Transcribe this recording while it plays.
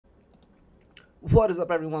What is up,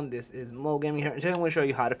 everyone? This is Mo Gaming here, and today I'm going to show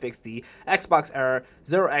you how to fix the Xbox error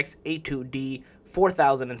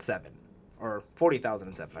 0x82D4007. Or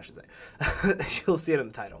 40,007, I should say. You'll see it in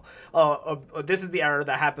the title. This is the error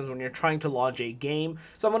that happens when you're trying to launch a game.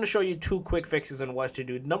 So I'm going to show you two quick fixes on what to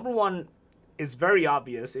do. Number one is very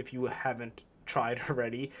obvious if you haven't tried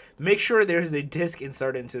already. Make sure there's a disk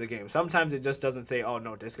inserted into the game. Sometimes it just doesn't say, oh,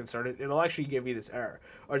 no disk inserted. It'll actually give you this error.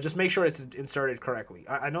 Or just make sure it's inserted correctly.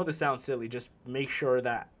 I know this sounds silly. Just make sure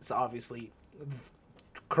that it's obviously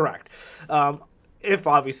correct. If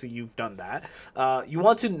obviously you've done that, you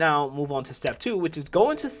want to now move on to step 2, which is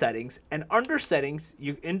go into settings, and under settings,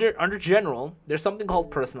 under general, there's something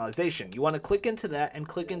called personalization. You want to click into that and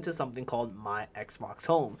click into something called My Xbox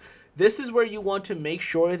Home. This is where you want to make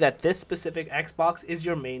sure that this specific Xbox is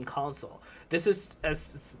your main console. This is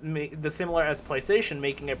similar as PlayStation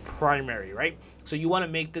making it primary, right? So you want to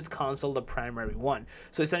make this console the primary one.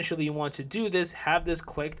 So essentially you want to do this, have this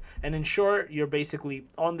clicked, and ensure you're basically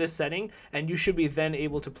on this setting, and you should be then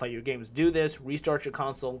able to play your games. Do this, restart your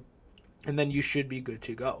console, and then you should be good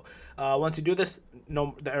to go. Once you do this,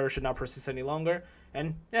 the error should not persist any longer.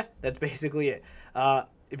 And yeah, that's basically it.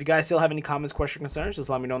 If you guys still have any comments, questions, concerns, just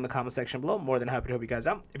let me know in the comment section below. More than happy to help you guys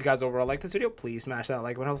out. If you guys overall like this video, please smash that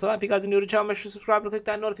like button. Helps a lot. If you guys are new to the channel, make sure to subscribe and click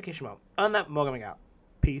that notification bell. On that, Mo Gaming out.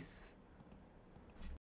 Peace.